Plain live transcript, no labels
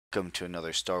Welcome to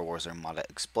another Star Wars Armada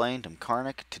Explained. I'm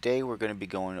Karnak. Today we're going to be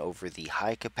going over the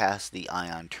high capacity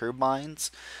ion turbines.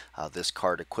 This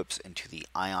card equips into the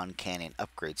ion cannon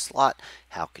upgrade slot.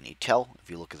 How can you tell?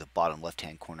 If you look at the bottom left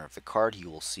hand corner of the card, you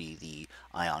will see the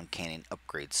ion cannon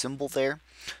upgrade symbol there.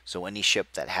 So any ship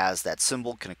that has that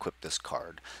symbol can equip this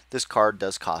card. This card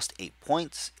does cost 8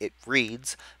 points. It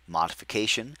reads,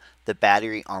 modification: the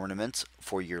battery armaments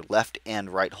for your left and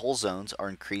right hull zones are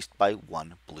increased by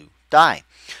 1 blue die.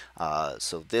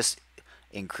 So this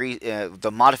increase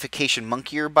the modification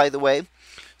monkier, by the way.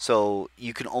 So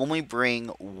you can only bring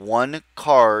one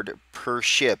card per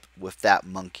ship with that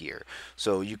monkier.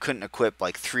 So you couldn't equip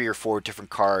like 3 or 4 different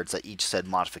cards that each said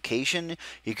modification.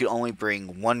 You could only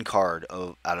bring one card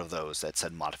out of those that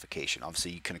said modification.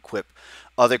 Obviously, you can equip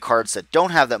other cards that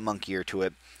don't have that monkier to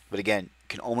it, but again, you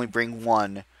can only bring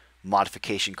one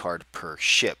modification card per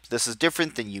ship. This is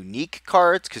different than unique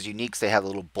cards, because uniques, they have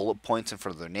little bullet points in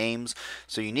front of their names.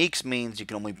 So uniques means you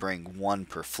can only bring one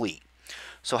per fleet.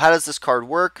 So how does this card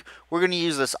work? We're going to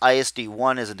use this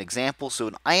ISD-1 as an example. So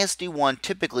an ISD-1,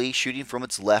 typically shooting from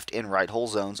its left and right hull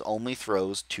zones, only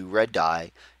throws 2 red die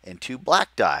and 2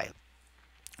 black die.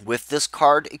 With this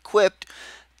card equipped,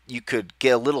 you could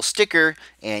get a little sticker,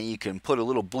 and you can put a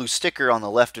little blue sticker on the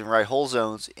left and right hull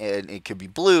zones, and it could be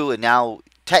blue, and now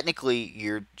technically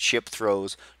your ship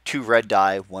throws 2 red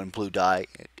die, 1 blue die,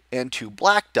 and 2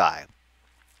 black die.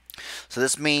 So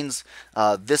this means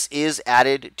this is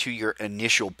added to your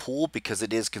initial pool because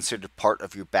it is considered part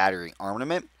of your battery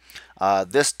armament.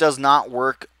 This does not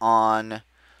work on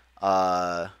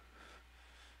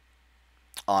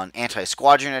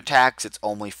anti-squadron attacks. It's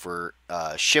only for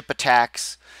ship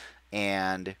attacks,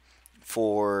 and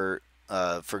for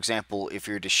example, if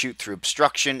you're to shoot through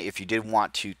obstruction, if you did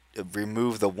want to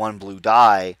remove the 1 blue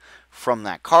die from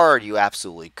that card, you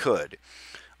absolutely could.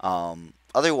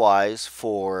 Otherwise,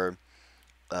 for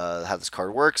how this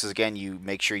card works is, again, you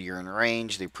make sure you're in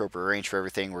range, the appropriate range for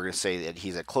everything. We're going to say that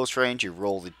he's at close range. You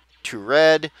roll the 2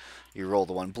 red, you roll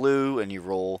the 1 blue, and you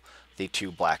roll the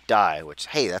 2 black die, which,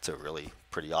 hey, that's a really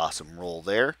pretty awesome roll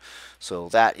there. So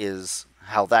that is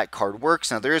how that card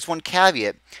works. Now, there is one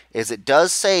caveat, is it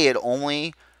does say it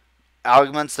only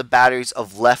augments the batteries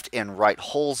of left and right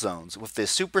hull zones. With the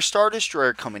Super Star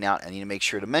Destroyer coming out, I need to make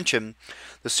sure to mention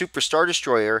the Super Star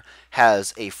Destroyer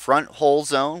has a front hull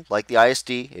zone like the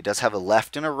ISD. It does have a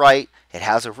left and a right. It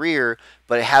has a rear,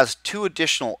 but it has 2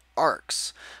 additional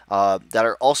arcs that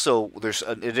are also, there's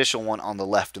an additional one on the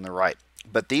left and the right.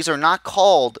 But these are not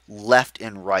called left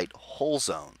and right hull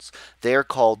zones. They are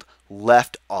called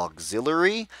left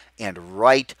auxiliary and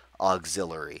right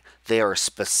auxiliary. They are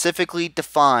specifically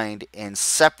defined in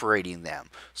separating them.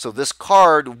 So this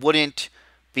card wouldn't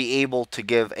be able to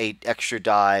give an extra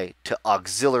die to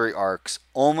auxiliary arcs,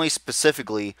 only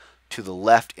specifically to the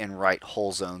left and right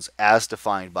hull zones as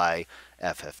defined by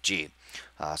FFG.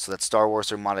 So that's Star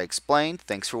Wars Armada Explained.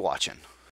 Thanks for watching.